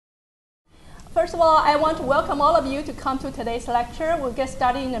First of all, I want to welcome all of you to come to today's lecture. We'll get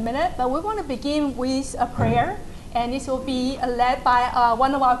started in a minute, but we want to begin with a prayer, and this will be led by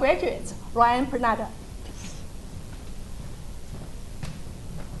one of our graduates, Ryan Pernada.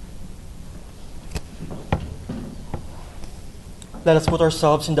 Let us put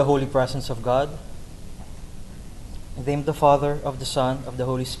ourselves in the holy presence of God. In the name of the Father, of the Son, of the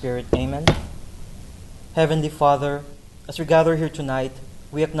Holy Spirit. Amen. Heavenly Father, as we gather here tonight,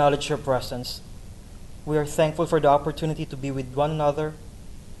 we acknowledge your presence. We are thankful for the opportunity to be with one another,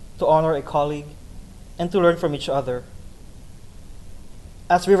 to honor a colleague, and to learn from each other.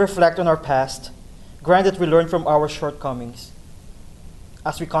 As we reflect on our past, grant that we learn from our shortcomings.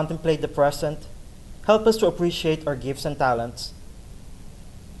 As we contemplate the present, help us to appreciate our gifts and talents.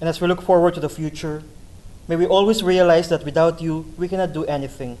 And as we look forward to the future, may we always realize that without you, we cannot do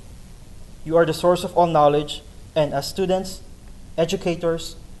anything. You are the source of all knowledge, and as students,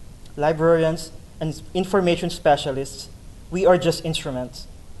 educators, librarians, and information specialists, we are just instruments.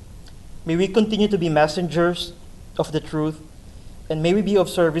 May we continue to be messengers of the truth, and may we be of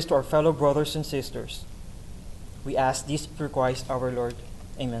service to our fellow brothers and sisters. We ask this through Christ our Lord.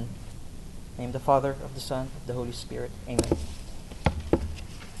 Amen. In the name of the Father, of the Son, of the Holy Spirit. Amen.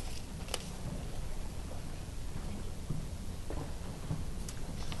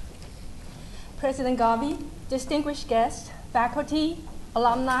 President Garvey, distinguished guests, faculty,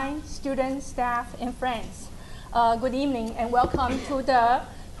 alumni, students, staff, and friends. Good evening and welcome to the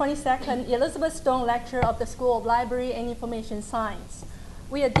 22nd Elizabeth Stone Lecture of the School of Library and Information Science.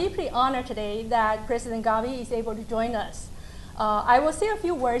 We are deeply honored today that President Garvey is able to join us. I will say a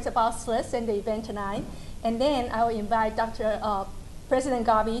few words about SLIS and the event tonight, and then I will invite President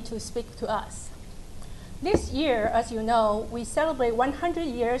Garvey to speak to us. This year, as you know, we celebrate 100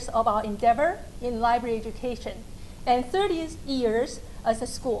 years of our endeavor in library education and 30 years as a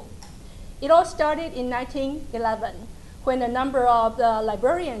school. It all started in 1911 when a number of the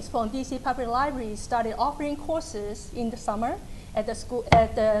librarians from DC Public Libraries started offering courses in the summer at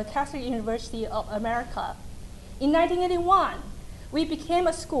the Catholic University of America. In 1981, we became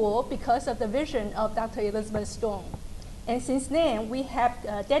a school because of the vision of Dr. Elizabeth Stone. And since then, we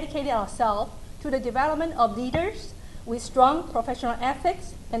have dedicated ourselves to the development of leaders with strong professional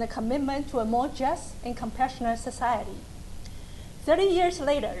ethics and a commitment to a more just and compassionate society. 30 years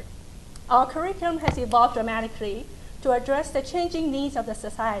later, our curriculum has evolved dramatically to address the changing needs of the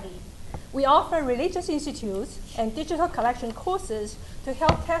society. We offer religious institutes and digital collection courses to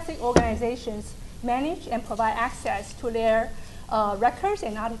help Catholic organizations manage and provide access to their records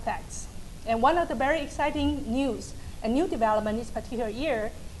and artifacts. And one of the very exciting news, a new development this particular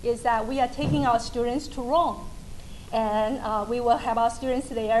year, is that we are taking our students to Rome. And we will have our students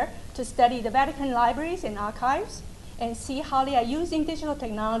there to study the Vatican libraries and archives and see how they are using digital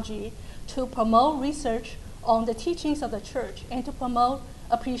technology to promote research on the teachings of the church and to promote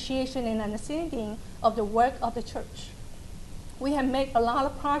appreciation and understanding of the work of the church. We have made a lot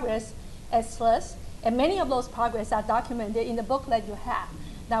of progress at SLIS, and many of those progress are documented in the booklet you have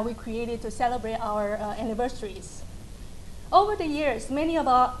that we created to celebrate our anniversaries. Over the years, many of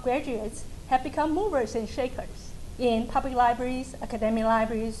our graduates have become movers and shakers in public libraries, academic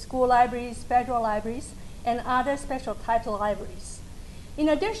libraries, school libraries, federal libraries, and other special types of libraries. In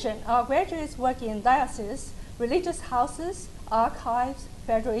addition, our graduates work in dioceses, religious houses, archives,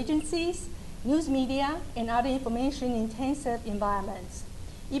 federal agencies, news media, and other information-intensive environments.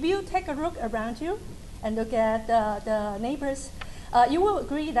 If you take a look around you and look at the neighbors, you will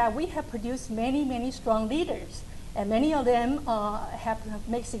agree that we have produced many, many strong leaders. And many of them have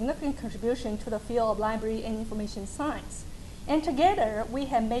made significant contribution to the field of library and information science. And together, we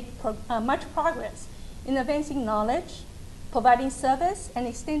have made much progress in advancing knowledge, providing service, and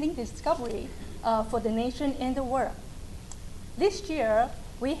extending discovery for the nation and the world. This year,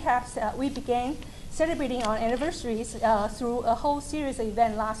 we began celebrating our anniversaries through a whole series of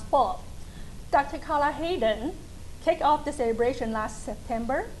events last fall. Dr. Carla Hayden kicked off the celebration last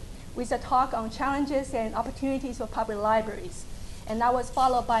September with a talk on challenges and opportunities for public libraries. And that was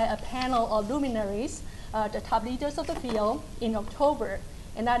followed by a panel of luminaries, the top leaders of the field, in October.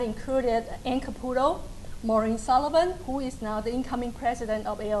 And that included Ann Caputo, Maureen Sullivan, who is now the incoming president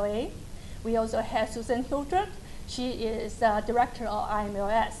of ALA. We also had Susan Hildreth. She is the director of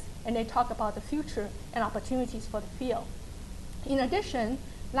IMLS. And they talk about the future and opportunities for the field. In addition,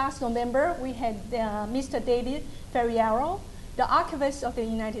 last November, we had Mr. David Ferriero, the archivist of the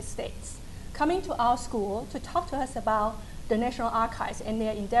United States, coming to our school to talk to us about the National Archives and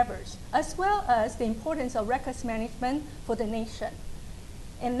their endeavors, as well as the importance of records management for the nation.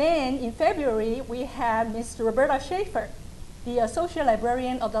 And then in February, we had Ms. Roberta Schaefer, the Associate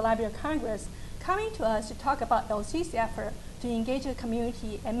Librarian of the Library of Congress, coming to us to talk about LC's effort to engage the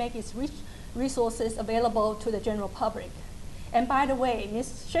community and make its resources available to the general public. And by the way,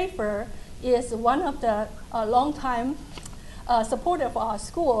 Ms. Schaefer is one of the longtime supporter of our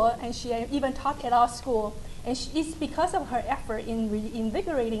school, and she even taught at our school. And it's because of her effort in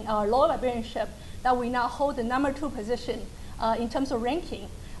reinvigorating our law librarianship that we now hold the #2 position in terms of ranking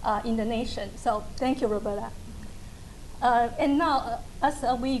in the nation. So thank you, Roberta. And now, as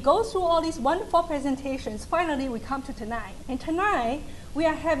we go through all these wonderful presentations, finally we come to tonight. And tonight, we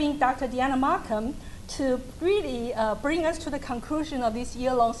are having Dr. Deanna Marcum to really bring us to the conclusion of this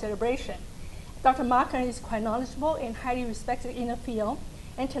year-long celebration. Dr. Marcum is quite knowledgeable and highly respected in the field.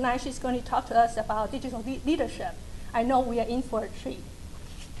 And tonight, she's going to talk to us about digital leadership. I know we are in for a treat.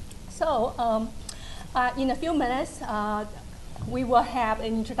 So, in a few minutes, we will have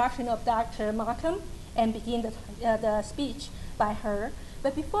an introduction of Dr. Marcum and begin the speech by her.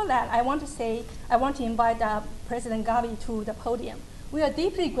 But before that, I want to invite President Garvey to the podium. We are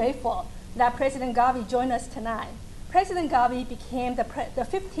deeply grateful that President Garvey joined us tonight. President Garvey became the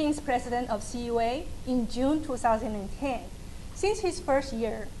 15th president of CUA in June 2010. Since his first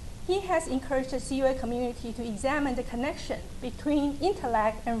year, he has encouraged the CUA community to examine the connection between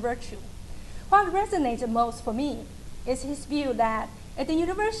intellect and virtue. What resonates most for me is his view that at the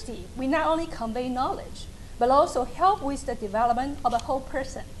university, we not only convey knowledge, but also help with the development of a whole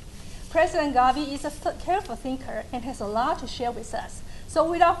person. President Garvey is a careful thinker and has a lot to share with us. So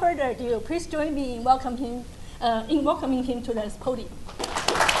without further ado, please join me in welcoming him to this podium.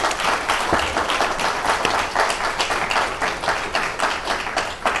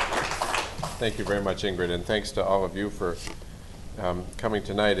 Thank you very much, Ingrid, and thanks to all of you for coming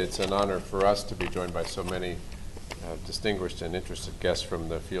tonight. It's an honor for us to be joined by so many distinguished and interested guests from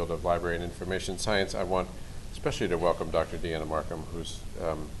the field of library and information science. I want especially to welcome Dr. Deanna Marcum, who's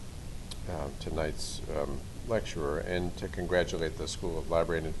tonight's lecturer, and to congratulate the School of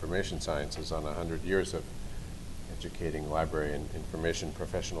Library and Information Sciences on 100 years of educating library and information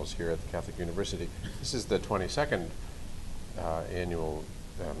professionals here at the Catholic University. This is the 22nd annual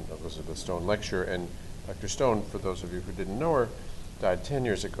Elizabeth Stone Lecture, and Dr. Stone, for those of you who didn't know her, died 10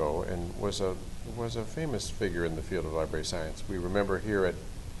 years ago and was a famous figure in the field of library science. We remember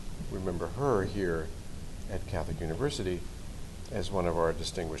her here at Catholic University as one of our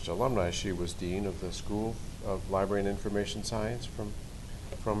distinguished alumni. She was dean of the School of Library and Information Science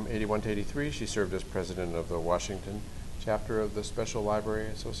from 81 to 83. She served as president of the Washington chapter of the Special Library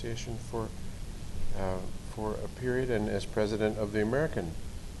Association for a period, and as president of the American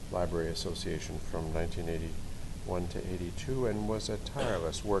Library Association from 1981 to 82, and was a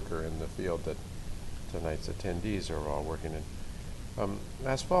tireless worker in the field that tonight's attendees are all working in.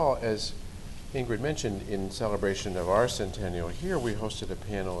 Last fall, as Ingrid mentioned, in celebration of our centennial here, we hosted a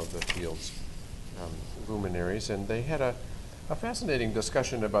panel of the field's luminaries, and they had a fascinating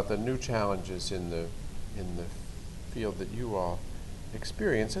discussion about the new challenges in the field that you all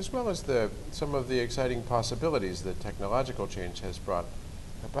experience, as well as some of the exciting possibilities that technological change has brought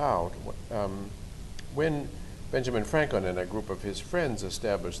about. When Benjamin Franklin and a group of his friends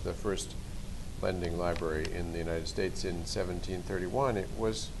established the first lending library in the United States in 1731, it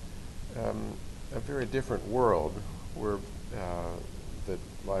was a very different world where that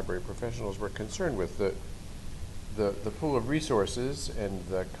library professionals were concerned with. The pool of resources and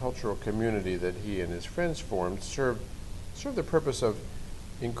the cultural community that he and his friends formed served the purpose of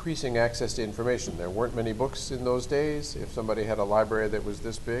increasing access to information. There weren't many books in those days. If somebody had a library that was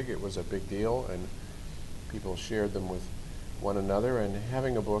this big, it was a big deal, and people shared them with one another, and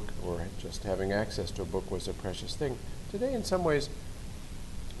having a book or just having access to a book was a precious thing. Today, in some ways,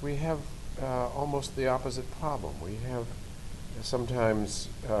 we have almost the opposite problem. We have sometimes,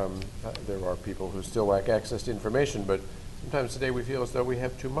 there are people who still lack access to information, but sometimes today we feel as though we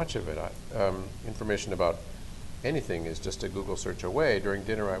have too much of it. Information about anything is just a Google search away. During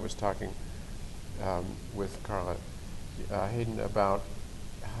dinner I was talking with Carla Hayden about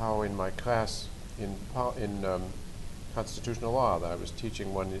how in my class in constitutional law that I was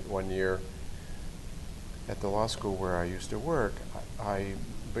teaching one year at the law school where I used to work, I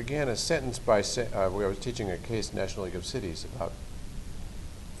began a sentence by I was teaching a case, National League of Cities,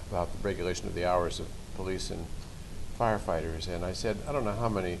 about the regulation of the hours of police and firefighters, and I said, I don't know how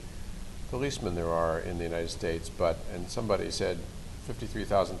many policemen there are in the United States, and somebody said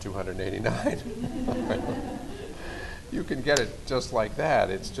 53,289. You can get it just like that.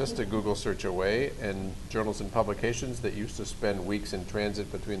 It's just a Google search away, and journals and publications that used to spend weeks in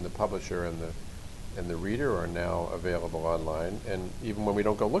transit between the publisher and the reader are now available online, and even when we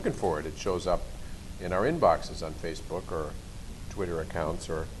don't go looking for it, it shows up in our inboxes on Facebook or Twitter accounts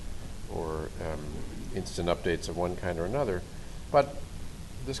or instant updates of one kind or another. But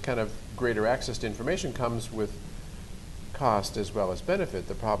this kind of greater access to information comes with cost as well as benefit.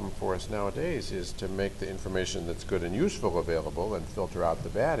 The problem for us nowadays is to make the information that's good and useful available and filter out the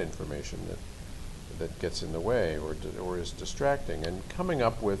bad information that gets in the way or is distracting. And coming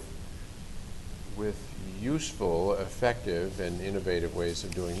up with useful, effective, and innovative ways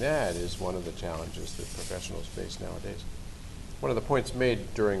of doing that is one of the challenges that professionals face nowadays. One of the points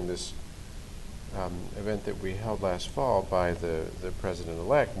made during this event that we held last fall by the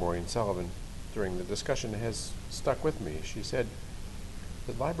president-elect, Maureen Sullivan, during the discussion has stuck with me. She said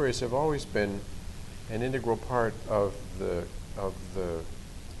that libraries have always been an integral part of the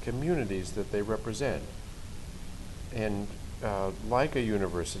communities that they represent. And like a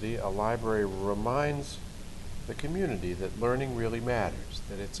university, a library reminds the community that learning really matters,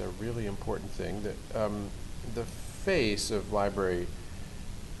 that it's a really important thing, that the face of library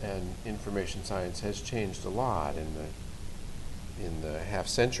and information science has changed a lot in the half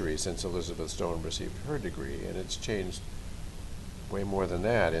century since Elizabeth Stone received her degree, and it's changed way more than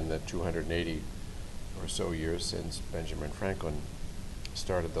that in the 280 or so years since Benjamin Franklin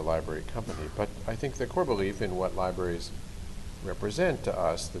started the library company. But I think the core belief in what libraries represent to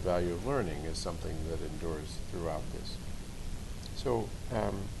us, the value of learning, is something that endures throughout this. So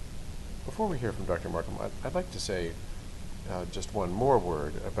before we hear from Dr. Marcum, I'd like to say just one more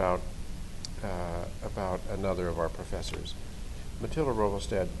word about another of our professors. Matilda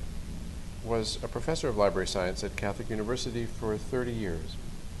Rovelstad was a professor of library science at Catholic University for 30 years.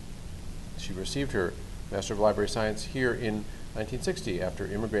 She received her Master of Library Science here in 1960 after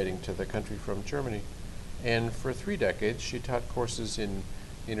immigrating to the country from Germany. And for 3 decades, she taught courses in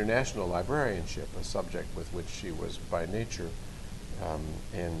international librarianship, a subject with which she was by nature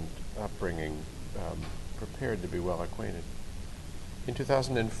and upbringing prepared to be well acquainted. In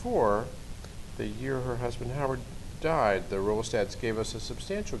 2004, the year her husband Howard died, the Rovelstads gave us a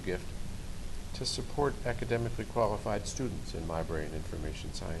substantial gift to support academically qualified students in library and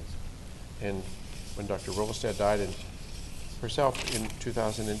information science. And when Dr. Rovelstad died herself in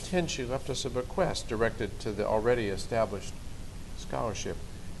 2010, she left us a bequest directed to the already established scholarship.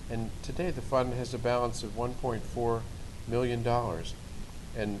 And today the fund has a balance of $1.4 million.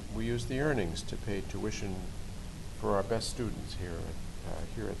 And we use the earnings to pay tuition for our best students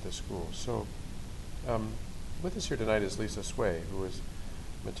here at the school. So with us here tonight is Lisa Sway, who is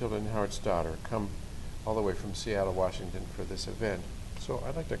Matilda and Howard's daughter, come all the way from Seattle, Washington for this event. So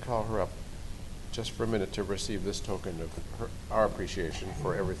I'd like to call her up just for a minute to receive this token of our appreciation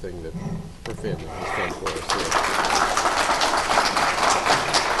for everything that her family has done for us here.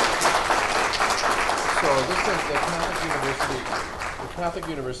 So this is the Catholic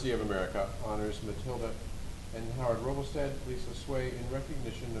University of America honors Matilda and Howard Rovelstad, Lisa Sway, in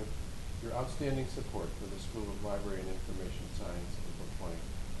recognition of your outstanding support for the School of Library and Information Science April 20,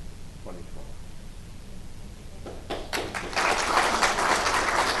 2012.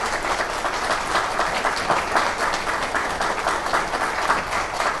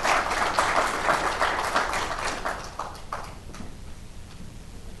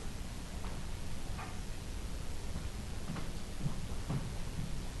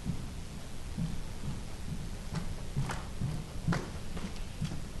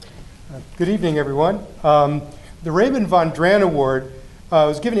 Good evening, everyone. The Raymond von Dran Award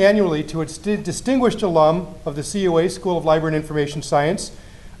was given annually to a distinguished alum of the COA School of Library and Information Science.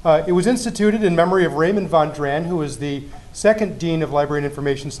 It was instituted in memory of Raymond von Dran, who was the second Dean of Library and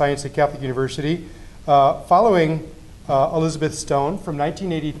Information Science at Catholic University, following Elizabeth Stone from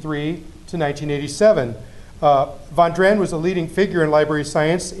 1983 to 1987. Von Dran was a leading figure in library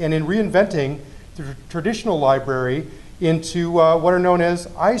science and in reinventing the traditional library into what are known as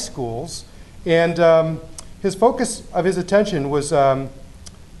iSchools. And his focus of his attention was,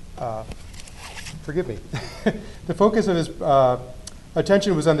 forgive me, the focus of his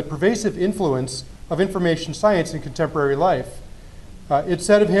attention was on the pervasive influence of information science in contemporary life. It's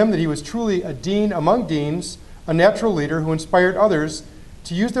said of him that he was truly a dean among deans, a natural leader who inspired others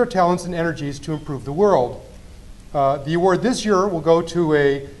to use their talents and energies to improve the world. The award this year will go to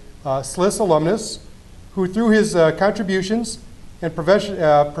a SLIS alumnus who, through his contributions and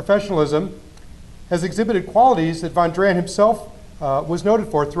professionalism, has exhibited qualities that von Dran himself was noted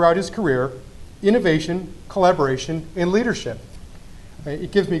for throughout his career: innovation, collaboration, and leadership.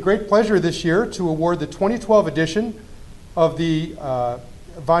 It gives me great pleasure this year to award the 2012 edition of the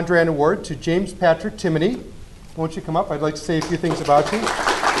Von Dran Award to James Patrick Timoney. Won't you come up? I'd like to say a few things about you.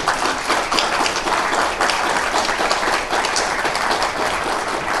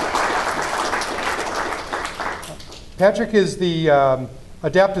 Patrick is the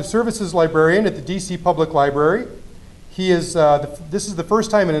Adaptive Services Librarian at the DC Public Library. He is, this is the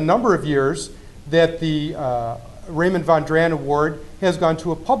first time in a number of years that the Raymond Von Dran Award has gone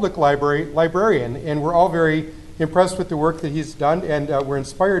to a public librarian, and we're all very impressed with the work that he's done, and we're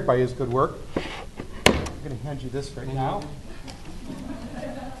inspired by his good work. I'm going to hand you this right now.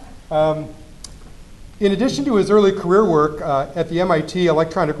 In addition to his early career work at the MIT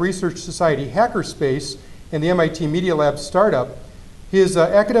Electronic Research Society Hackerspace and the MIT Media Lab startup, his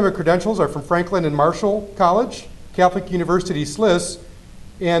academic credentials are from Franklin and Marshall College, Catholic University SLIS,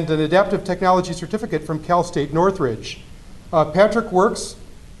 and an adaptive technology certificate from Cal State Northridge. Patrick works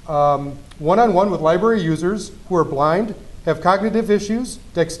one-on-one with library users who are blind, have cognitive issues,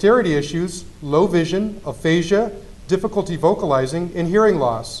 dexterity issues, low vision, aphasia, difficulty vocalizing, and hearing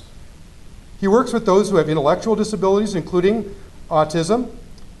loss. He works with those who have intellectual disabilities, including autism,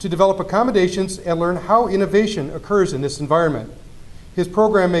 to develop accommodations and learn how innovation occurs in this environment. His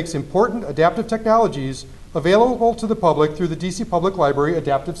program makes important adaptive technologies available to the public through the DC Public Library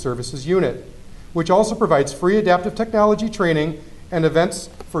Adaptive Services Unit, which also provides free adaptive technology training and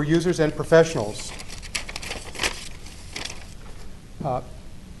events for users and professionals.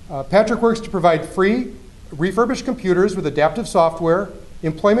 Patrick works to provide free refurbished computers with adaptive software,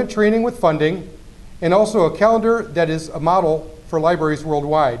 employment training with funding, and also a calendar that is a model for libraries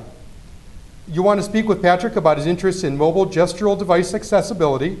worldwide. You want to speak with Patrick about his interests in mobile gestural device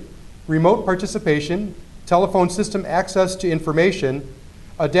accessibility, remote participation, telephone system access to information,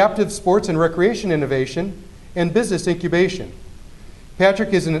 adaptive sports and recreation innovation, and business incubation.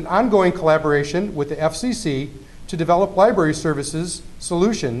 Patrick is in an ongoing collaboration with the FCC to develop library services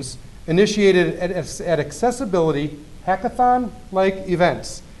solutions initiated at accessibility hackathon-like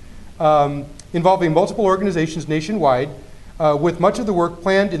events involving multiple organizations nationwide, with much of the work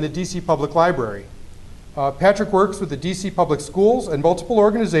planned in the DC Public Library. Patrick works with the DC Public Schools and multiple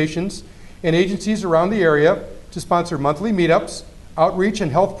organizations and agencies around the area to sponsor monthly meetups, outreach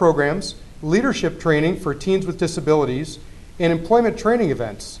and health programs, leadership training for teens with disabilities, and employment training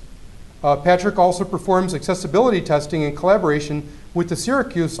events. Patrick also performs accessibility testing in collaboration with the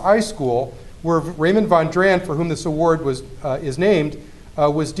Syracuse iSchool, where Raymond Von Dran, for whom this award is named,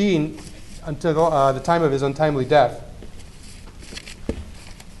 was dean until the time of his untimely death.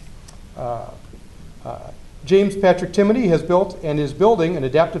 James Patrick Timoney has built and is building an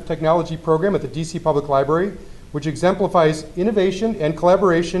adaptive technology program at the DC Public Library, which exemplifies innovation and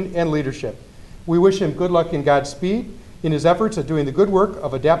collaboration and leadership. We wish him good luck and Godspeed in his efforts at doing the good work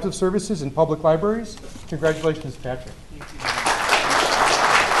of adaptive services in public libraries. Congratulations, Patrick.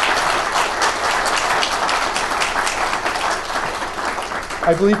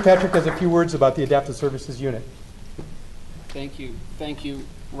 I believe Patrick has a few words about the Adaptive Services Unit. Thank you. Thank you,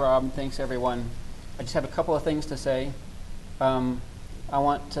 Rob. Thanks, everyone. I just have a couple of things to say. I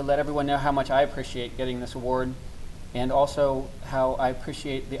want to let everyone know how much I appreciate getting this award, and also how I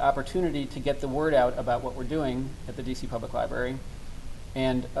appreciate the opportunity to get the word out about what we're doing at the DC Public Library,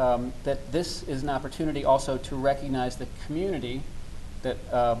 and that this is an opportunity also to recognize the community that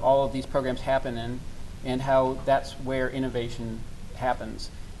all of these programs happen in, and how that's where innovation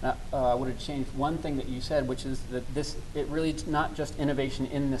happens. Now, I would have changed one thing that you said, which is that it really is not just innovation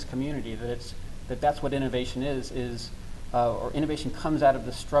in this community, that's what innovation is or innovation comes out of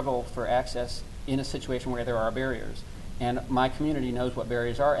the struggle for access in a situation where there are barriers. And my community knows what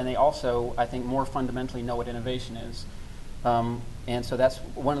barriers are, and they also, I think, more fundamentally know what innovation is. And so that's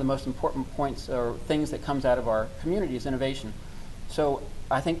one of the most important points or things that comes out of our community is innovation. So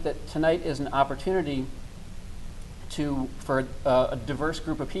I think that tonight is an opportunity for a diverse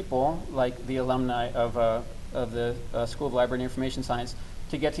group of people, like the alumni of the School of Library and Information Science,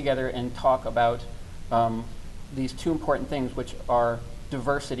 to get together and talk about these two important things, which are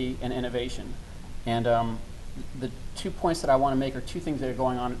diversity and innovation. And the 2 points that I want to make are two things that are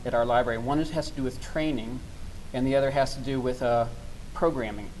going on at our library. One has to do with training, and the other has to do with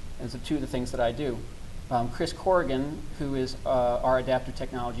programming. Those are two of the things that I do. Chris Corrigan, who is our adaptive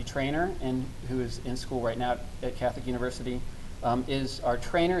technology trainer and who is in school right now at Catholic University, is our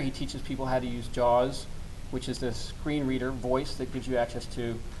trainer. He teaches people how to use JAWS, which is the screen reader voice that gives you access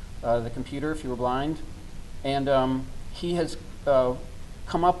to the computer if you were blind. And he has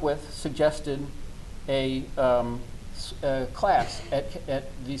suggested a class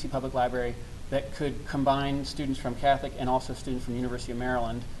at DC Public Library that could combine students from Catholic and also students from the University of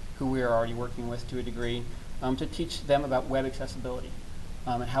Maryland, who we are already working with to a degree, to teach them about web accessibility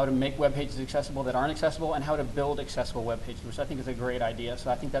and how to make web pages accessible that aren't accessible, and how to build accessible web pages, which I think is a great idea.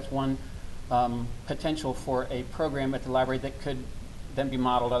 So I think that's one potential for a program at the library that could then be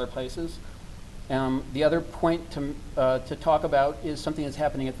modeled other places. The other point to talk about is something that's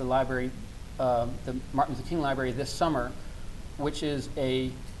happening at the library, the Martin Luther King Library this summer, which is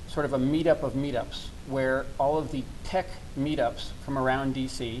a sort of a meetup of meetups, where all of the tech meetups from around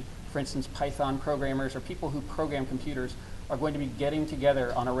DC, for instance, Python programmers or people who program computers, are going to be getting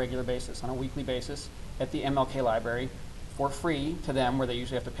together on a regular basis, on a weekly basis, at the MLK Library for free to them, where they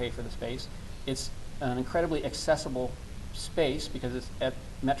usually have to pay for the space. It's an incredibly accessible space because it's at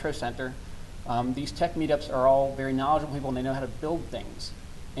Metro Center. These tech meetups are all very knowledgeable people, and they know how to build things.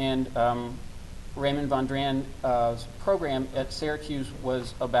 And Raymond Von Dran's program at Syracuse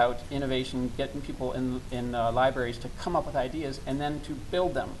was about innovation, getting people in libraries to come up with ideas and then to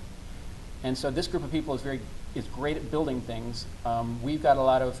build them. And so this group of people is great at building things. We've got a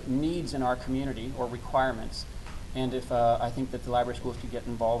lot of needs in our community, or requirements, and if I think that the library schools could get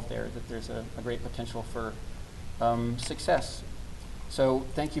involved there, that there's a great potential for success. So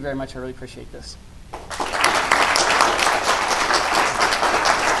thank you very much. I really appreciate this.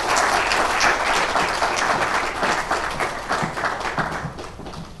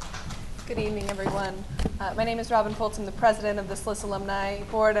 Good evening, everyone. My name is Robin Foltz. I'm the president of the SLIS Alumni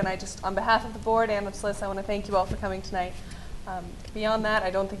Board, and I just, on behalf of the board and of SLIS, I want to thank you all for coming tonight. Beyond that, I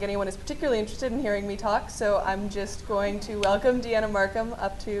don't think anyone is particularly interested in hearing me talk, so I'm just going to welcome Deanna Marcum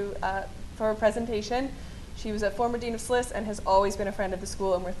up to for a presentation. She was a former dean of SLIS and has always been a friend of the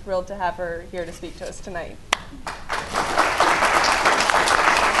school, and we're thrilled to have her here to speak to us tonight.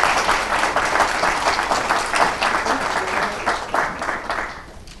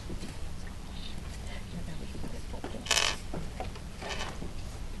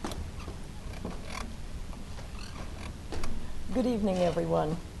 Good evening,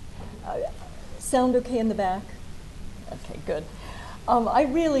 everyone. Sound okay in the back? Okay, good. I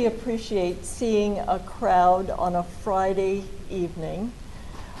really appreciate seeing a crowd on a Friday evening.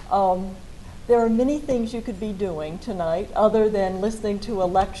 There are many things you could be doing tonight other than listening to a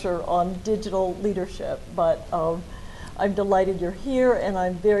lecture on digital leadership, but I'm delighted you're here, and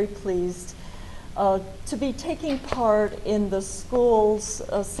I'm very pleased to be taking part in the school's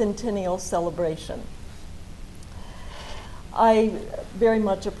centennial celebration. I very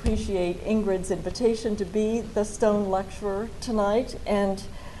much appreciate Ingrid's invitation to be the Stone lecturer tonight, and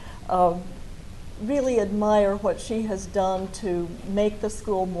really admire what she has done to make the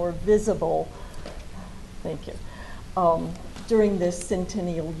school more visible, thank you, during this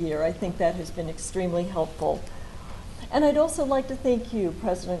centennial year. I think that has been extremely helpful. And I'd also like to thank you,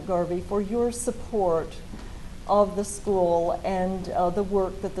 President Garvey, for your support of the school and the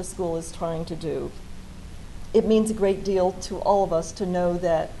work that the school is trying to do. It means a great deal to all of us to know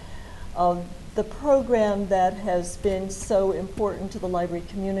that the program that has been so important to the library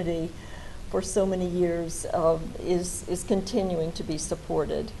community for so many years is continuing to be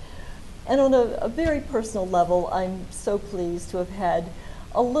supported. And on a very personal level, I'm so pleased to have had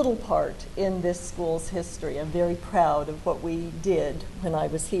a little part in this school's history. I'm very proud of what we did when I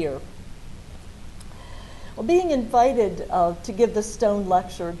was here. Well, being invited to give the Stone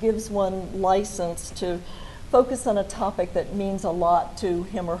lecture gives one license to focus on a topic that means a lot to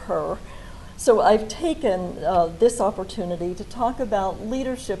him or her. So I've taken this opportunity to talk about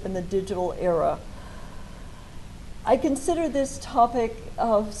leadership in the digital era. I consider this topic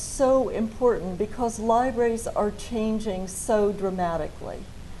so important because libraries are changing so dramatically.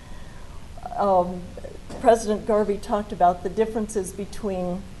 President Garvey talked about the differences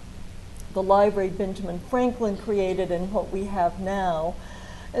between the library Benjamin Franklin created and what we have now.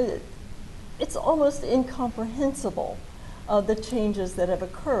 It's almost incomprehensible, the changes that have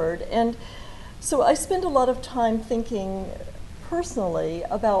occurred. And so I spend a lot of time thinking personally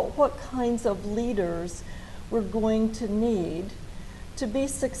about what kinds of leaders we're going to need to be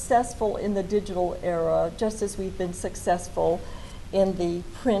successful in the digital era, just as we've been successful in the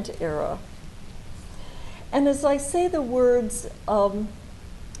print era. And as I say the words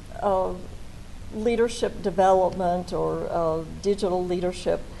leadership development or digital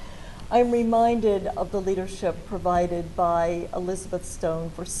leadership, I'm reminded of the leadership provided by Elizabeth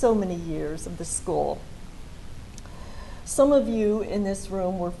Stone for so many years of the school. Some of you in this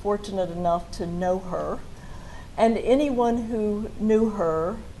room were fortunate enough to know her, and anyone who knew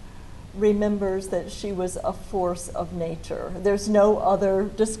her remembers that she was a force of nature. There's no other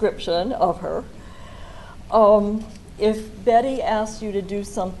description of her. If Betty asked you to do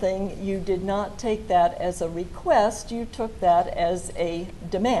something, you did not take that as a request, you took that as a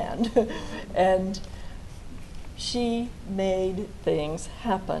demand. And she made things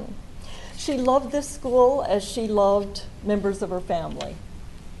happen. She loved this school as she loved members of her family.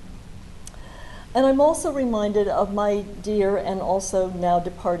 And I'm also reminded of my dear and also now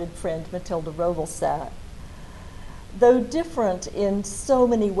departed friend, Matilda Rovelstadt. Though different in so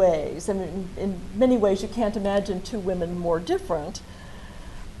many ways, and in many ways you can't imagine two women more different,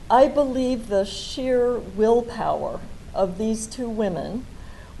 I believe the sheer willpower of these two women,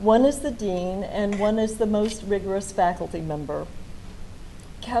 one is the dean and one is the most rigorous faculty member,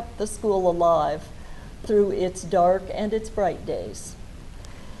 kept the school alive through its dark and its bright days.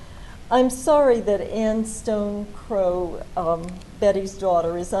 I'm sorry that Ann Stone Crow, Betty's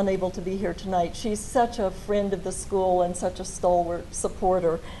daughter, is unable to be here tonight. She's such a friend of the school and such a stalwart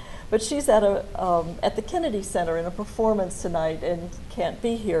supporter. But she's at the Kennedy Center in a performance tonight and can't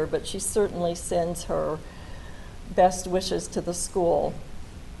be here, but she certainly sends her best wishes to the school.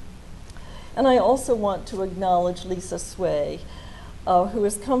 And I also want to acknowledge Lisa Sway, who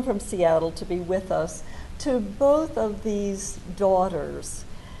has come from Seattle to be with us. To both of these daughters,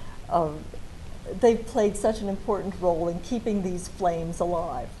 they've played such an important role in keeping these flames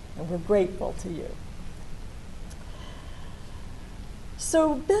alive, and we're grateful to you.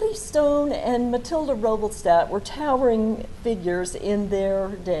 So Betty Stone and Matilda Rovelstadt were towering figures in their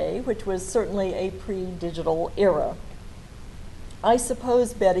day, which was certainly a pre-digital era. I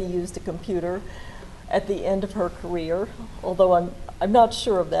suppose Betty used a computer at the end of her career, although I'm not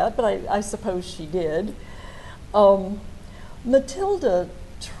sure of that, but I suppose she did. Matilda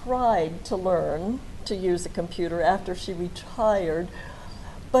tried to learn to use a computer after she retired,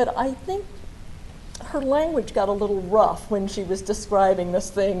 but I think her language got a little rough when she was describing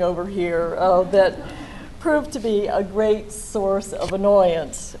this thing over here that proved to be a great source of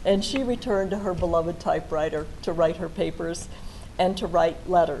annoyance, and she returned to her beloved typewriter to write her papers and to write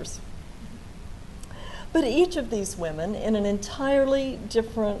letters. But each of these women, in an entirely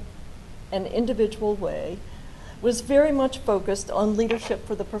different and individual way, was very much focused on leadership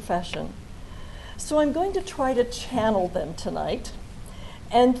for the profession. So I'm going to try to channel them tonight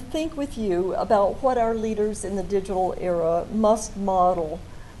and think with you about what our leaders in the digital era must model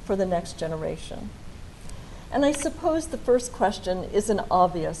for the next generation. And I suppose the first question is an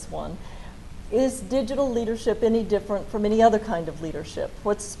obvious one. Is digital leadership any different from any other kind of leadership?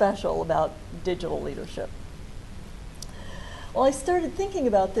 What's special about digital leadership? Well, I started thinking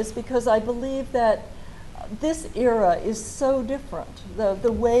about this because I believe that this era is so different.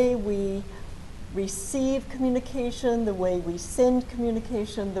 The way we receive communication, the way we send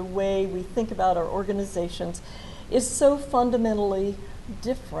communication, the way we think about our organizations is so fundamentally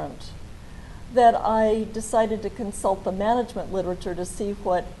different that I decided to consult the management literature to see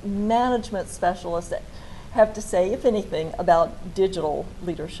what management specialists have to say, if anything, about digital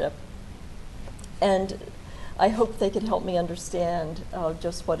leadership. And I hope they can help me understand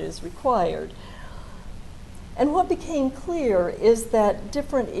just what is required. And what became clear is that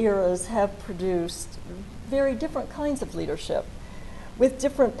different eras have produced very different kinds of leadership with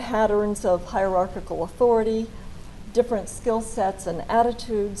different patterns of hierarchical authority, different skill sets and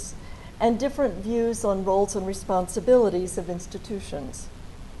attitudes, and different views on roles and responsibilities of institutions.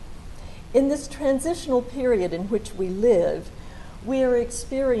 In this transitional period in which we live, we are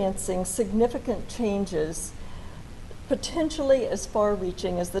experiencing significant changes, potentially as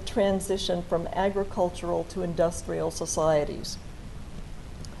far-reaching as the transition from agricultural to industrial societies.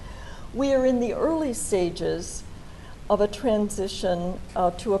 We are in the early stages of a transition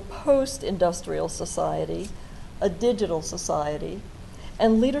to a post-industrial society, a digital society,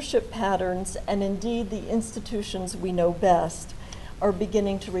 and leadership patterns, and indeed the institutions we know best, are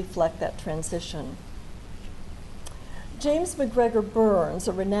beginning to reflect that transition. James McGregor Burns,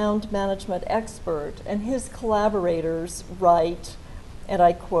 a renowned management expert, and his collaborators write, and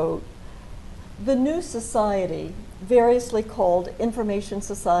I quote, "The new society, variously called information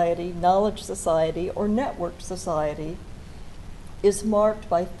society, knowledge society, or network society, is marked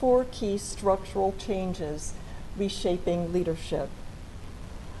by 4 key structural changes reshaping leadership.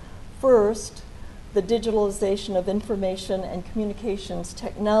 First, the digitalization of information and communications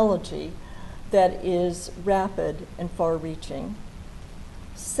technology that is rapid and far-reaching.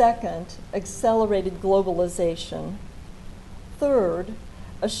 Second, accelerated globalization. Third,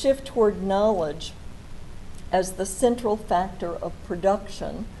 a shift toward knowledge as the central factor of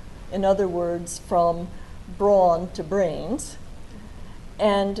production, in other words, from brawn to brains.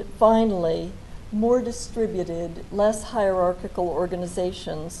 And finally, more distributed, less hierarchical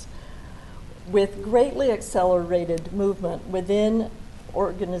organizations with greatly accelerated movement within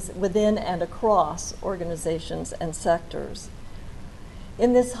and across organizations and sectors.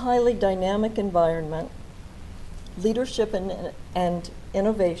 In this highly dynamic environment, leadership and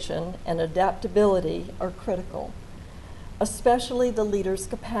innovation and adaptability are critical. especially the leader's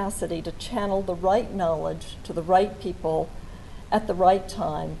capacity to channel the right knowledge to the right people at the right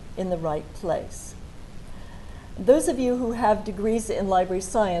time in the right place. Those of you who have degrees in library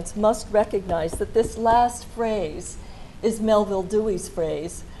science must recognize that this last phrase is Melville Dewey's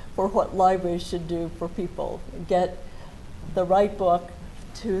phrase for what libraries should do for people. Get the right book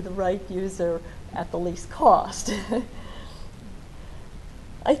to the right user at the least cost.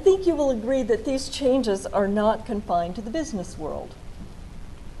 I think you will agree that these changes are not confined to the business world.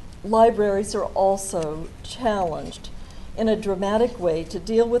 Libraries are also challenged in a dramatic way to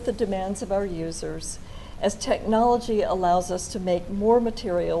deal with the demands of our users as technology allows us to make more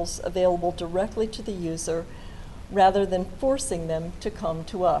materials available directly to the user rather than forcing them to come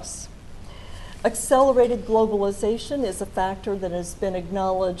to us. Accelerated globalization is a factor that has been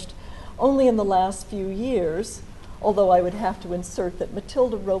acknowledged only in the last few years, although I would have to insert that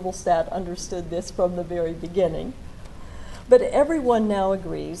Matilda Robelstadt understood this from the very beginning. But everyone now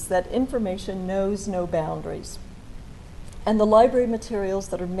agrees that information knows no boundaries, and the library materials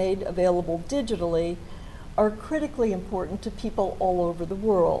that are made available digitally are critically important to people all over the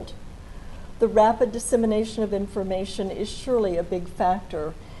world. The rapid dissemination of information is surely a big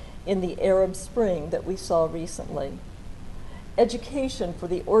factor in the Arab Spring that we saw recently. Education for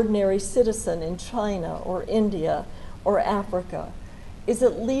the ordinary citizen in China or India or Africa is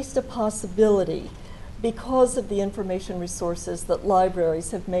at least a possibility because of the information resources that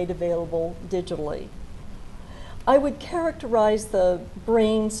libraries have made available digitally. I would characterize the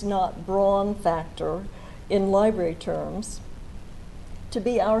brains not brawn factor in library terms to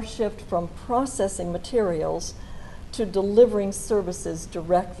be our shift from processing materials to delivering services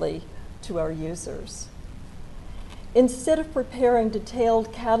directly to our users. Instead of preparing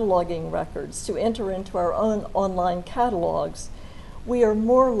detailed cataloging records to enter into our own online catalogs, we are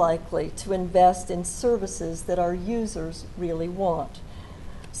more likely to invest in services that our users really want.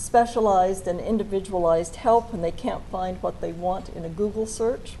 Specialized and individualized help when they can't find what they want in a Google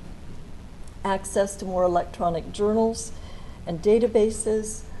search, access to more electronic journals and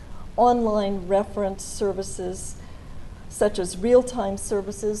databases, online reference services, such as real-time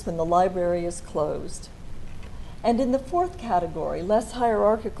services when the library is closed. And in the fourth category, less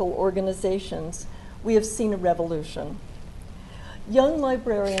hierarchical organizations, we have seen a revolution. Young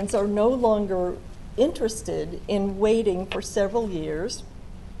librarians are no longer interested in waiting for several years,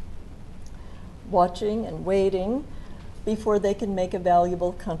 watching and waiting before they can make a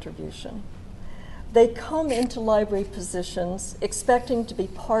valuable contribution. They come into library positions expecting to be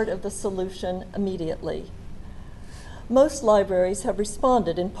part of the solution immediately. Most libraries have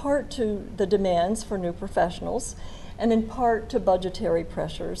responded in part to the demands for new professionals and in part to budgetary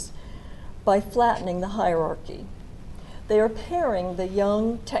pressures by flattening the hierarchy. They are pairing the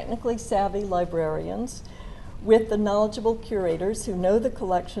young, technically savvy librarians with the knowledgeable curators who know the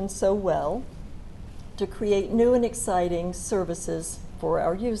collection so well to create new and exciting services for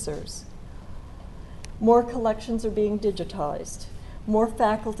our users. More collections are being digitized. More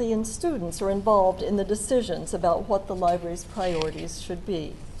faculty and students are involved in the decisions about what the library's priorities should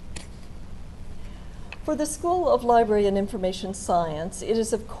be. For the School of Library and Information Science, it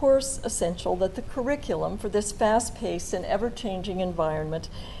is of course essential that the curriculum for this fast-paced and ever-changing environment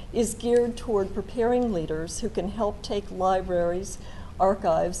is geared toward preparing leaders who can help take libraries,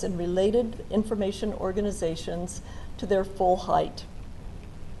 archives, and related information organizations to their full height.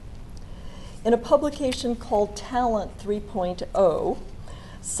 In a publication called Talent 3.0,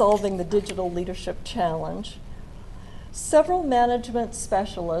 Solving the Digital Leadership Challenge, several management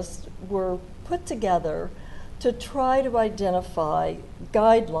specialists were put together to try to identify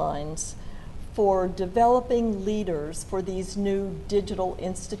guidelines for developing leaders for these new digital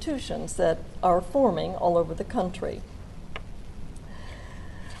institutions that are forming all over the country.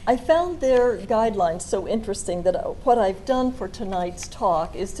 I found their guidelines so interesting that what I've done for tonight's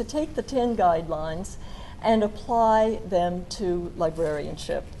talk is to take the 10 guidelines and apply them to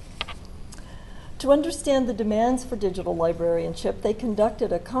librarianship. To understand the demands for digital librarianship, they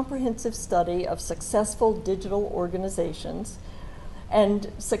conducted a comprehensive study of successful digital organizations,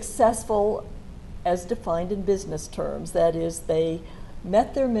 and successful as defined in business terms. That is, they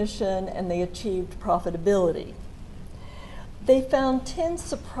met their mission and they achieved profitability. They found 10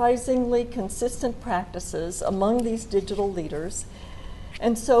 surprisingly consistent practices among these digital leaders,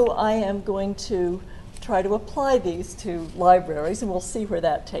 and so I am going to try to apply these to libraries, and we'll see where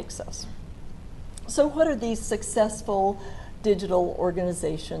that takes us. So what are these successful digital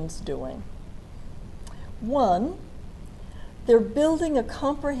organizations doing? One, they're building a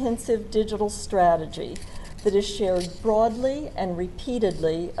comprehensive digital strategy that is shared broadly and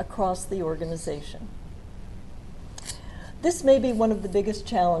repeatedly across the organization. This may be one of the biggest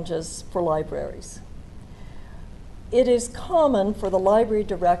challenges for libraries. It is common for the library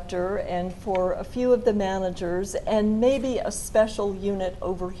director and for a few of the managers, and maybe a special unit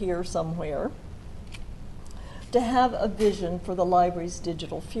over here somewhere, to have a vision for the library's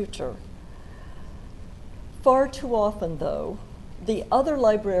digital future. Far too often, though, the other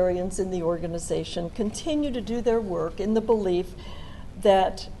librarians in the organization continue to do their work in the belief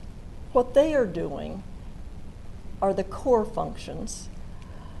that what they are doing are the core functions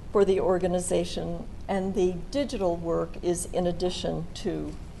for the organization, and the digital work is in addition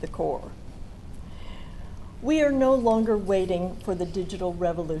to the core. We are no longer waiting for the digital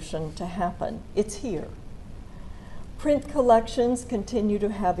revolution to happen. It's here. Print collections continue to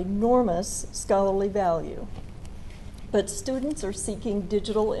have enormous scholarly value, but students are seeking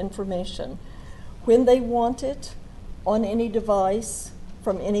digital information when they want it, on any device,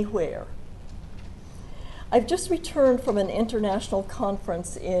 from anywhere. I've just returned from an international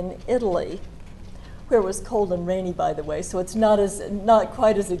conference in Italy, where it was cold and rainy, by the way, so it's not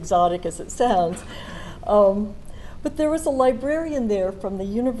quite as exotic as it sounds. But there was a librarian there from the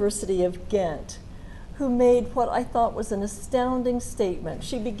University of Ghent who made what I thought was an astounding statement.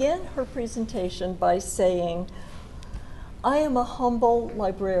 She began her presentation by saying, "I am a humble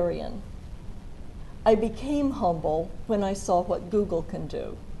librarian. I became humble when I saw what Google can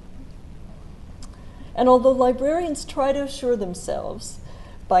do." And although librarians try to assure themselves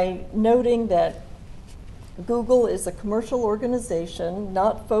by noting that Google is a commercial organization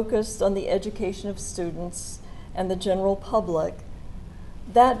not focused on the education of students and the general public,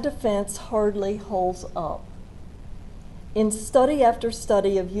 that defense hardly holds up. In study after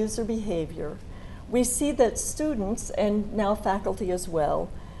study of user behavior, we see that students, and now faculty as well,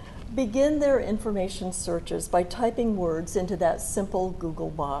 begin their information searches by typing words into that simple Google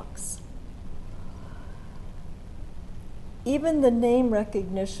box. Even the name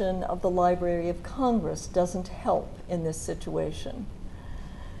recognition of the Library of Congress doesn't help in this situation.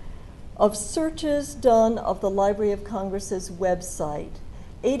 Of searches done of the Library of Congress's website,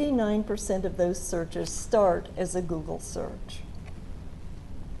 89% of those searches start as a Google search.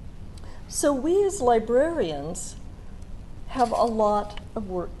 So we as librarians have a lot of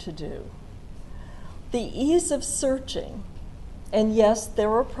work to do. The ease of searching, and yes,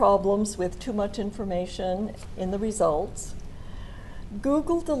 there are problems with too much information in the results.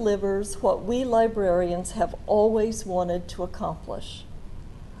 Google delivers what we librarians have always wanted to accomplish: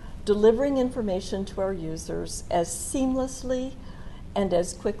 delivering information to our users as seamlessly and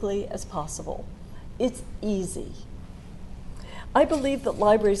as quickly as possible. It's easy. I believe that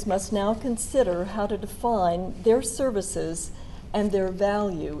libraries must now consider how to define their services and their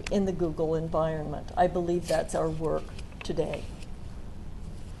value in the Google environment. I believe that's our work today.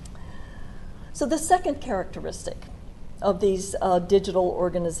 So the second characteristic of these digital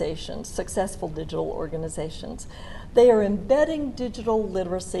organizations, successful digital organizations, they are embedding digital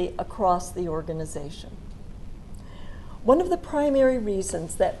literacy across the organization. One of the primary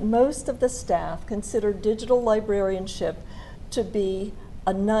reasons that most of the staff consider digital librarianship to be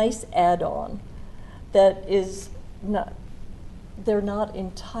a nice add-on that is not, they're not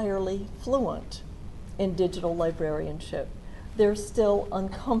entirely fluent in digital librarianship. They're still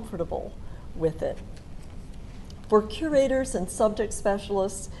uncomfortable with it. For curators and subject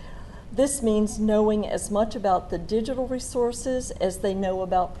specialists, this means knowing as much about the digital resources as they know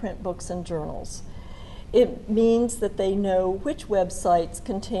about print books and journals. It means that they know which websites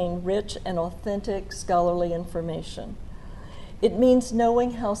contain rich and authentic scholarly information. It means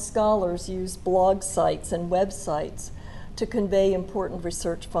knowing how scholars use blog sites and websites to convey important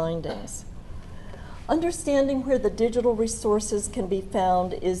research findings. Understanding where the digital resources can be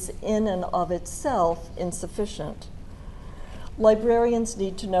found is in and of itself insufficient. Librarians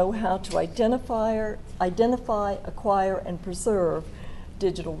need to know how to identify, acquire, and preserve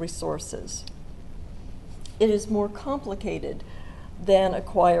digital resources. It is more complicated than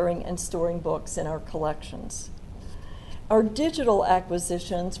acquiring and storing books in our collections. Our digital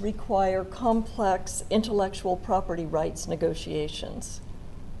acquisitions require complex intellectual property rights negotiations.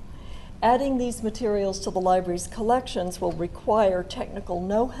 Adding these materials to the library's collections will require technical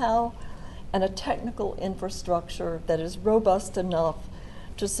know-how and a technical infrastructure that is robust enough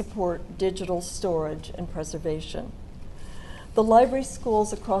to support digital storage and preservation. The library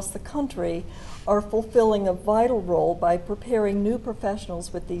schools across the country are fulfilling a vital role by preparing new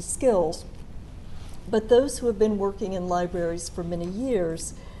professionals with these skills, but those who have been working in libraries for many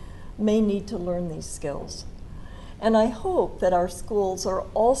years may need to learn these skills. And I hope that our schools are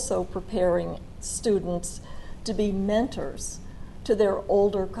also preparing students to be mentors to their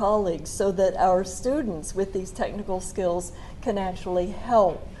older colleagues so that our students with these technical skills can actually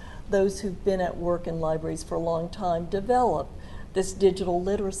help those who've been at work in libraries for a long time develop this digital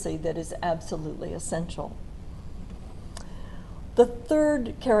literacy that is absolutely essential. The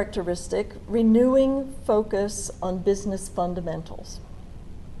third characteristic, renewing focus on business fundamentals.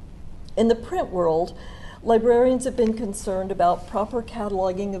 In the print world, librarians have been concerned about proper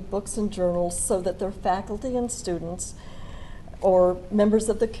cataloging of books and journals so that their faculty and students, or members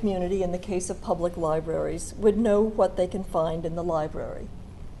of the community in the case of public libraries, would know what they can find in the library.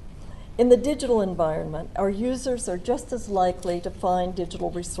 In the digital environment, our users are just as likely to find digital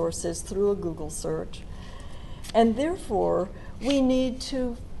resources through a Google search, and therefore we need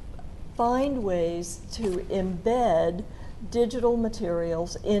to find ways to embed digital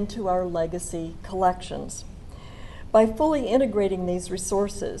materials into our legacy collections. By fully integrating these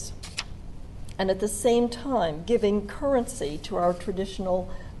resources, and at the same time giving currency to our traditional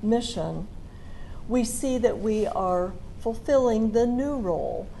mission, we see that we are fulfilling the new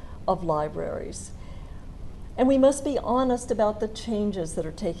role of libraries. And we must be honest about the changes that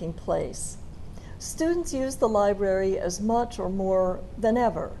are taking place. Students use the library as much or more than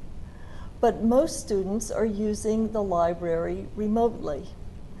ever, but most students are using the library remotely.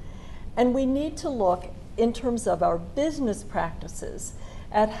 And we need to look in terms of our business practices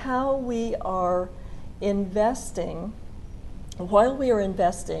at how we are investing, while we are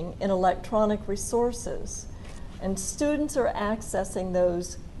investing in electronic resources, and students are accessing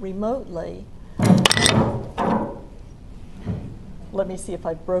those remotely. Let me see if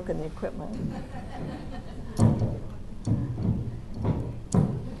I've broken the equipment.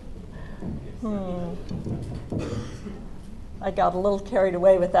 I got a little carried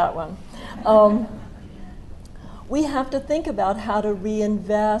away with that one. We have to think about how to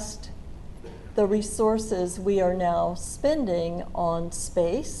reinvest the resources we are now spending on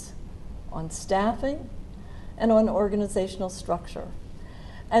space, on staffing, and on organizational structure.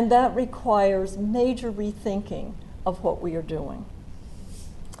 And that requires major rethinking of what we are doing.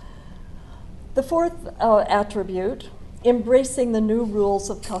 The fourth attribute, embracing the new rules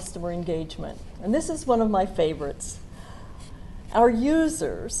of customer engagement. And this is one of my favorites. Our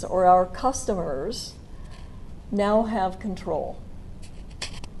users, or our customers, now have control.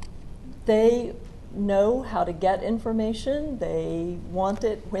 They know how to get information, they want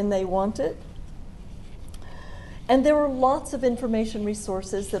it when they want it. And there are lots of information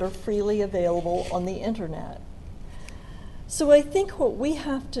resources that are freely available on the internet. So I think what we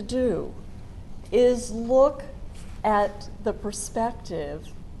have to do is look at the perspective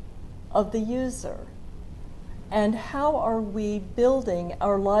of the user and how are we building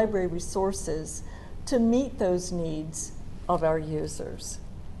our library resources to meet those needs of our users.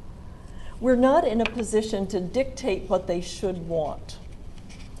 We're not in a position to dictate what they should want.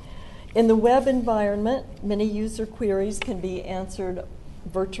 In the web environment, many user queries can be answered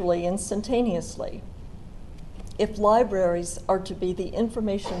virtually instantaneously. If libraries are to be the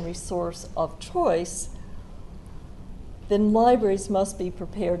information resource of choice, then libraries must be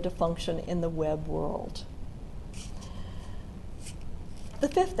prepared to function in the web world. The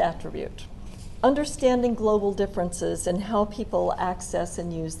fifth attribute, understanding global differences in how people access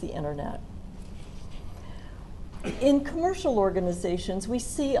and use the internet. In commercial organizations, we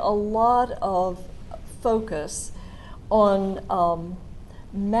see a lot of focus on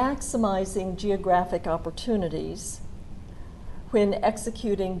maximizing geographic opportunities when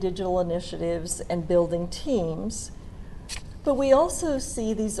executing digital initiatives and building teams. But we also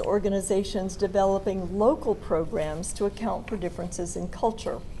see these organizations developing local programs to account for differences in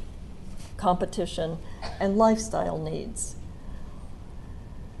culture, competition, and lifestyle needs.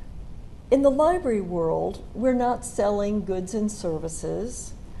 In the library world, we're not selling goods and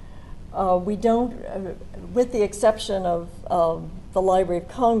services. We don't, with the exception of the Library of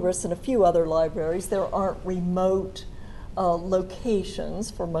Congress and a few other libraries, there aren't remote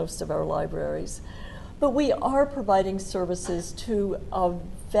locations for most of our libraries. But we are providing services to a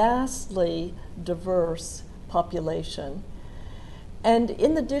vastly diverse population. And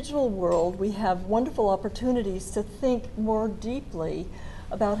in the digital world, we have wonderful opportunities to think more deeply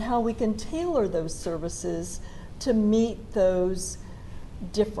about how we can tailor those services to meet those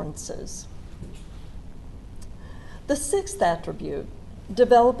differences. The sixth attribute,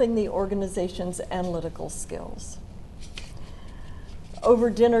 developing the organization's analytical skills. Over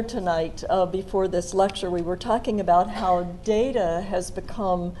dinner tonight, before this lecture, we were talking about how data has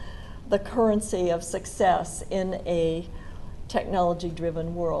become the currency of success in a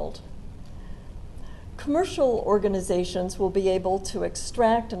technology-driven world. Commercial organizations will be able to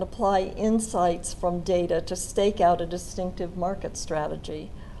extract and apply insights from data to stake out a distinctive market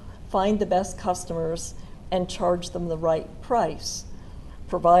strategy, find the best customers, and charge them the right price,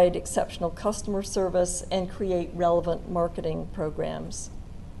 provide exceptional customer service, and create relevant marketing programs.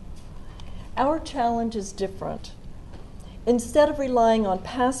 Our challenge is different. Instead of relying on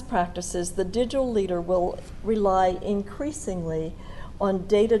past practices, the digital leader will rely increasingly on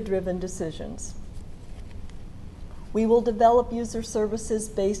data-driven decisions. We will develop user services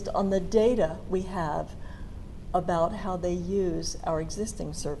based on the data we have about how they use our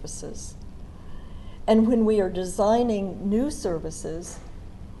existing services. And when we are designing new services,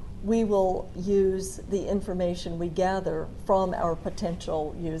 we will use the information we gather from our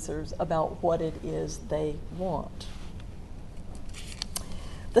potential users about what it is they want.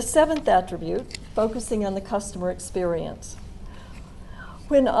 The seventh attribute, focusing on the customer experience.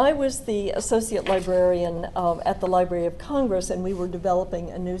 When I was the associate librarian at the Library of Congress and we were developing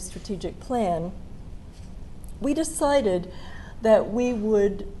a new strategic plan, we decided that we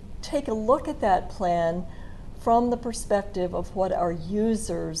would take a look at that plan from the perspective of what our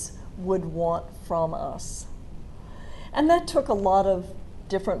users would want from us. And that took a lot of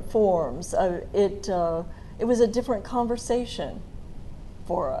different forms. It was a different conversation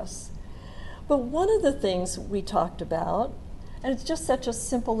for us. But one of the things we talked about, and it's just such a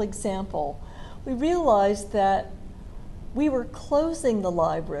simple example, we realized that we were closing the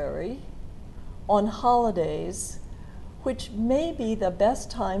library on holidays, which may be the best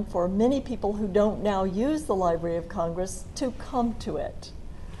time for many people who don't now use the Library of Congress to come to it.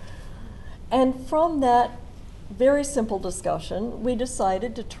 And from that very simple discussion, we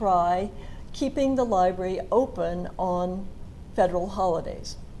decided to try keeping the library open on federal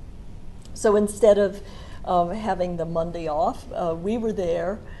holidays. So instead of having the Monday off, we were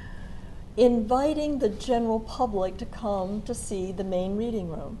there inviting the general public to come to see the main reading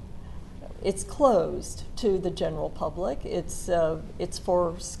room. It's closed to the general public. It's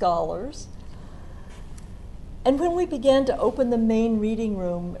for scholars. And when we began to open the main reading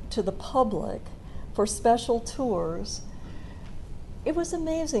room to the public for special tours, it was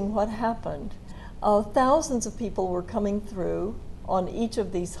amazing what happened. Thousands of people were coming through on each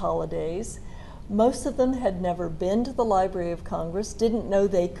of these holidays. Most of them had never been to the Library of Congress, didn't know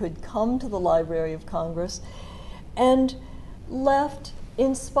they could come to the Library of Congress, and left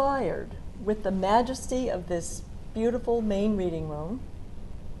inspired with the majesty of this beautiful main reading room,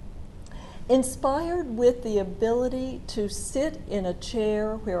 inspired with the ability to sit in a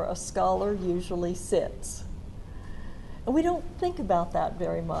chair where a scholar usually sits. And we don't think about that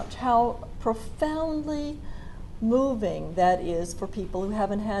very much, how profoundly moving that is for people who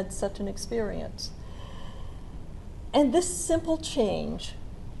haven't had such an experience. And this simple change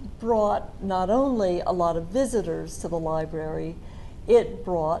brought not only a lot of visitors to the library, it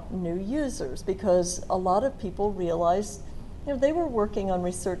brought new users, because a lot of people realized, they were working on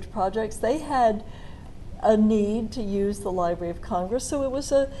research projects. They had a need to use the Library of Congress, so it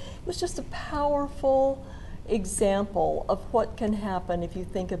was just a powerful example of what can happen if you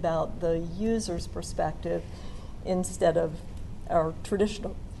think about the user's perspective instead of our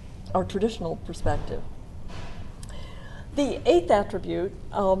traditional perspective. The eighth attribute,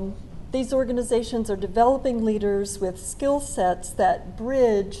 these organizations are developing leaders with skill sets that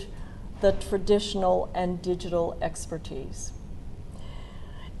bridge the traditional and digital expertise.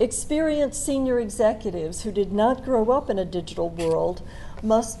 Experienced senior executives who did not grow up in a digital world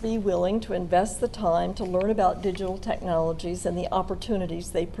must be willing to invest the time to learn about digital technologies and the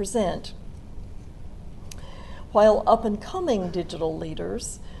opportunities they present. While up-and-coming digital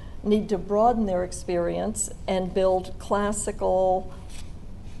leaders need to broaden their experience and build classical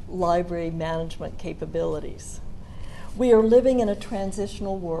library management capabilities. We are living in a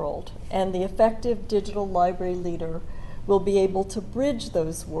transitional world, and the effective digital library leader will be able to bridge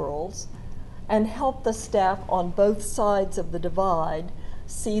those worlds and help the staff on both sides of the divide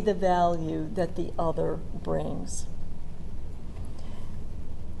see the value that the other brings.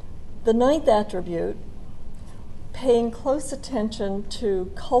 The ninth attribute, paying close attention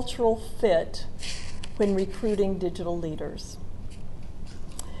to cultural fit when recruiting digital leaders.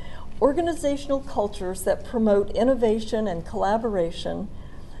 Organizational cultures that promote innovation and collaboration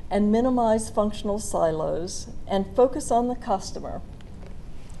and minimize functional silos and focus on the customer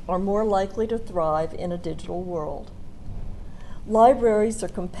are more likely to thrive in a digital world. Libraries are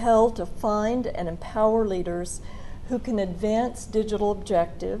compelled to find and empower leaders who can advance digital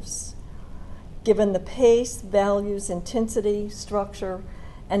objectives given the pace, values, intensity, structure,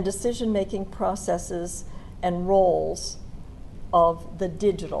 and decision-making processes and roles of the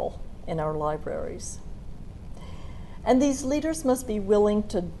digital in our libraries. And these leaders must be willing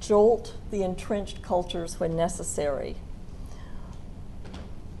to jolt the entrenched cultures when necessary.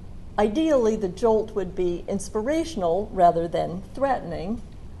 Ideally, the jolt would be inspirational rather than threatening,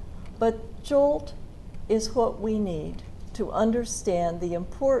 but jolt is what we need to understand the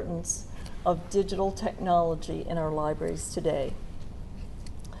importance of digital technology in our libraries today.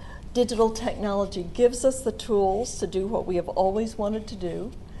 Digital technology gives us the tools to do what we have always wanted to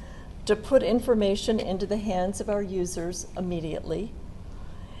do, to put information into the hands of our users immediately,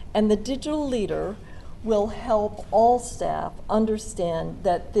 and the digital leader will help all staff understand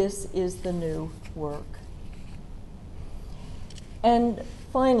that this is the new work. And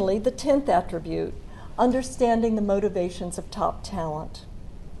finally, the 10th attribute, understanding the motivations of top talent.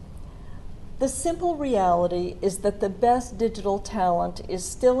 The simple reality is that the best digital talent is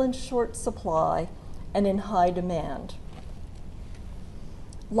still in short supply and in high demand.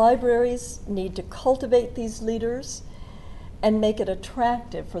 Libraries need to cultivate these leaders and make it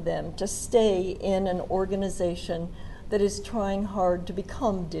attractive for them to stay in an organization that is trying hard to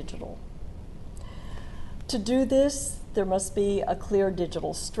become digital. To do this, there must be a clear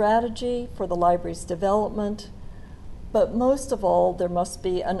digital strategy for the library's development, but most of all, there must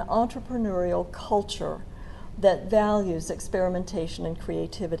be an entrepreneurial culture that values experimentation and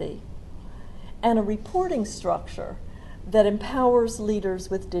creativity, and a reporting structure that empowers leaders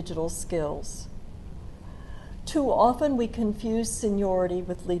with digital skills. Too often we confuse seniority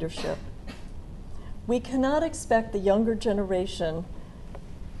with leadership. We cannot expect the younger generation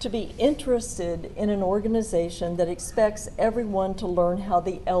to be interested in an organization that expects everyone to learn how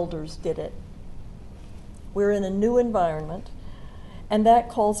the elders did it. We're in a new environment, and that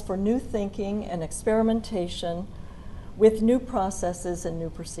calls for new thinking and experimentation with new processes and new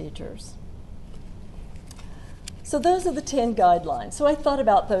procedures. So those are the 10 guidelines. So I thought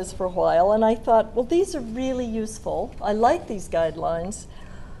about those for a while, and I thought, well, these are really useful. I like these guidelines,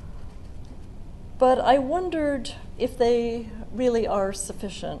 but I wondered if they really are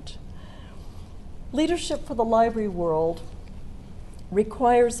sufficient. Leadership for the library world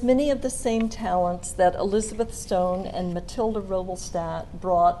requires many of the same talents that Elizabeth Stone and Matilda Robelstadt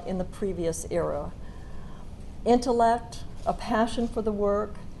brought in the previous era. Intellect, a passion for the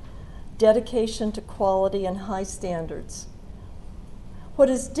work, dedication to quality and high standards. What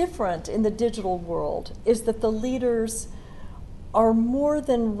is different in the digital world is that the leaders are more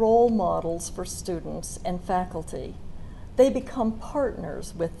than role models for students and faculty. They become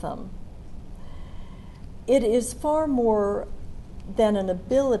partners with them. It is far more than an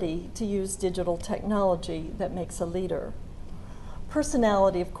ability to use digital technology that makes a leader.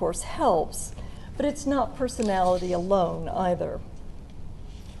 Personality, of course, helps, but it's not personality alone either.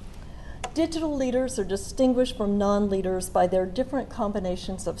 Digital leaders are distinguished from non-leaders by their different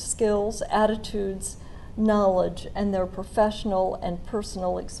combinations of skills, attitudes, knowledge, and their professional and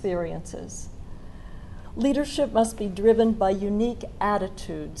personal experiences. Leadership must be driven by unique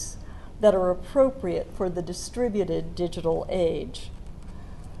attitudes that are appropriate for the distributed digital age.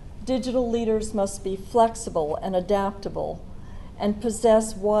 Digital leaders must be flexible and adaptable and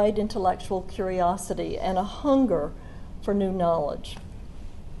possess wide intellectual curiosity and a hunger for new knowledge.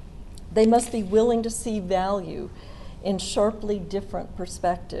 They must be willing to see value in sharply different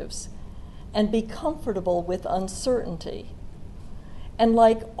perspectives and be comfortable with uncertainty. And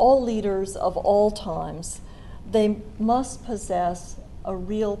like all leaders of all times, they must possess a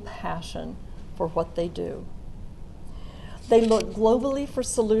real passion for what they do. They look globally for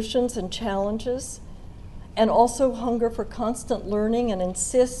solutions and challenges and also hunger for constant learning and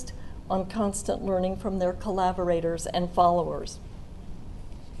insist on constant learning from their collaborators and followers.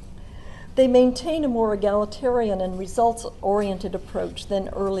 They maintain a more egalitarian and results-oriented approach than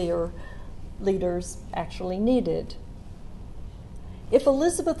earlier leaders actually needed. If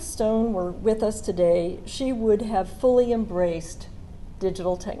Elizabeth Stone were with us today, she would have fully embraced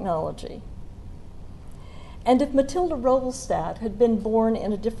digital technology. And if Matilda Robelstadt had been born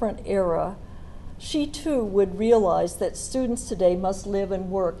in a different era, she too would realize that students today must live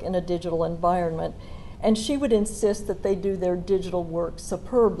and work in a digital environment, and she would insist that they do their digital work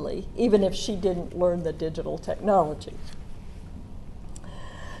superbly, even if she didn't learn the digital technology.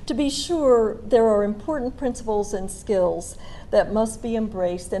 To be sure, there are important principles and skills that must be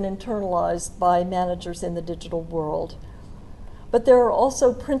embraced and internalized by managers in the digital world. But there are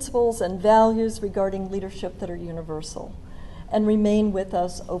also principles and values regarding leadership that are universal and remain with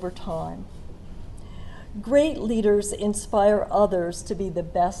us over time. Great leaders inspire others to be the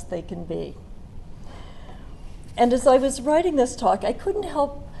best they can be. And as I was writing this talk, I couldn't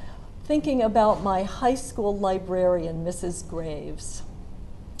help thinking about my high school librarian, Mrs. Graves.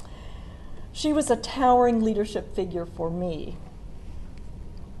 She was a towering leadership figure for me.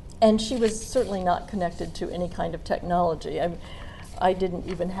 And she was certainly not connected to any kind of technology. I didn't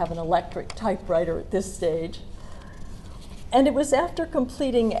even have an electric typewriter at this stage. And it was after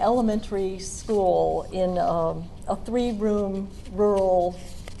completing elementary school in a 3-room rural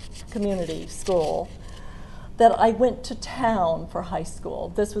community school that I went to town for high school.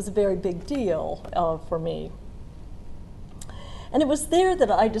 This was a very big deal for me. And it was there that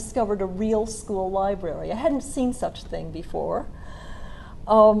I discovered a real school library. I hadn't seen such a thing before.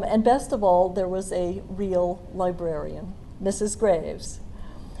 And best of all, there was a real librarian, Mrs. Graves.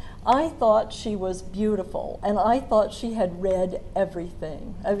 I thought she was beautiful, and I thought she had read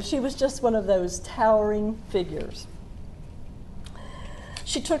everything. She was just one of those towering figures.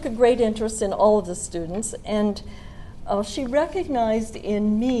 She took a great interest in all of the students, and she recognized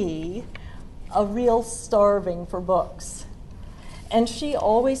in me a real starving for books. And she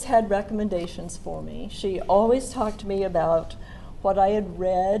always had recommendations for me. She always talked to me about what I had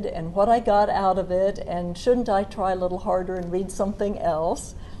read and what I got out of it, and shouldn't I try a little harder and read something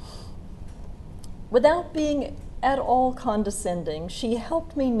else. Without being at all condescending, she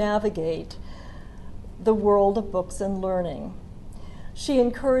helped me navigate the world of books and learning. She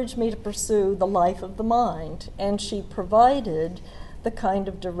encouraged me to pursue the life of the mind, and she provided the kind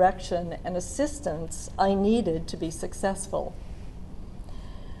of direction and assistance I needed to be successful.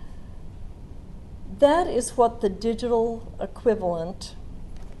 That is what the digital equivalent,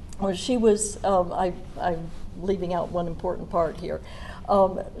 or she was, I'm leaving out one important part here.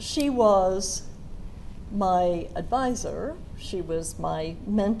 She was my advisor, she was my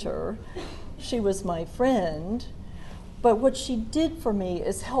mentor, she was my friend, but what she did for me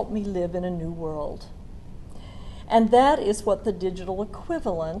is help me live in a new world. And that is what the digital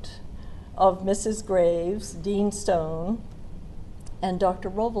equivalent of Mrs. Graves, Dean Stone, and Dr.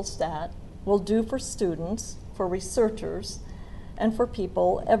 Rovelstadt will do for students, for researchers, and for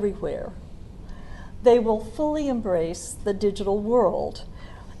people everywhere. They will fully embrace the digital world,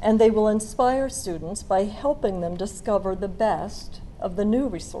 and they will inspire students by helping them discover the best of the new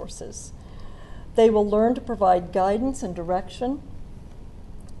resources. They will learn to provide guidance and direction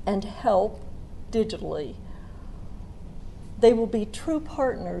and help digitally. They will be true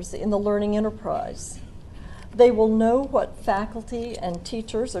partners in the learning enterprise. They will know what faculty and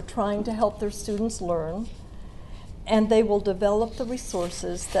teachers are trying to help their students learn, and they will develop the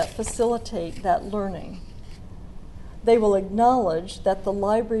resources that facilitate that learning. They will acknowledge that the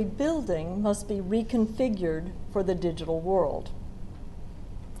library building must be reconfigured for the digital world.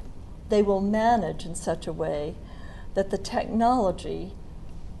 They will manage in such a way that the technology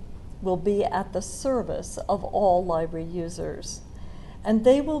will be at the service of all library users. And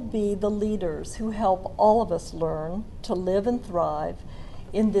they will be the leaders who help all of us learn to live and thrive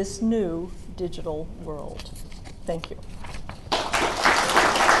in this new digital world. Thank you.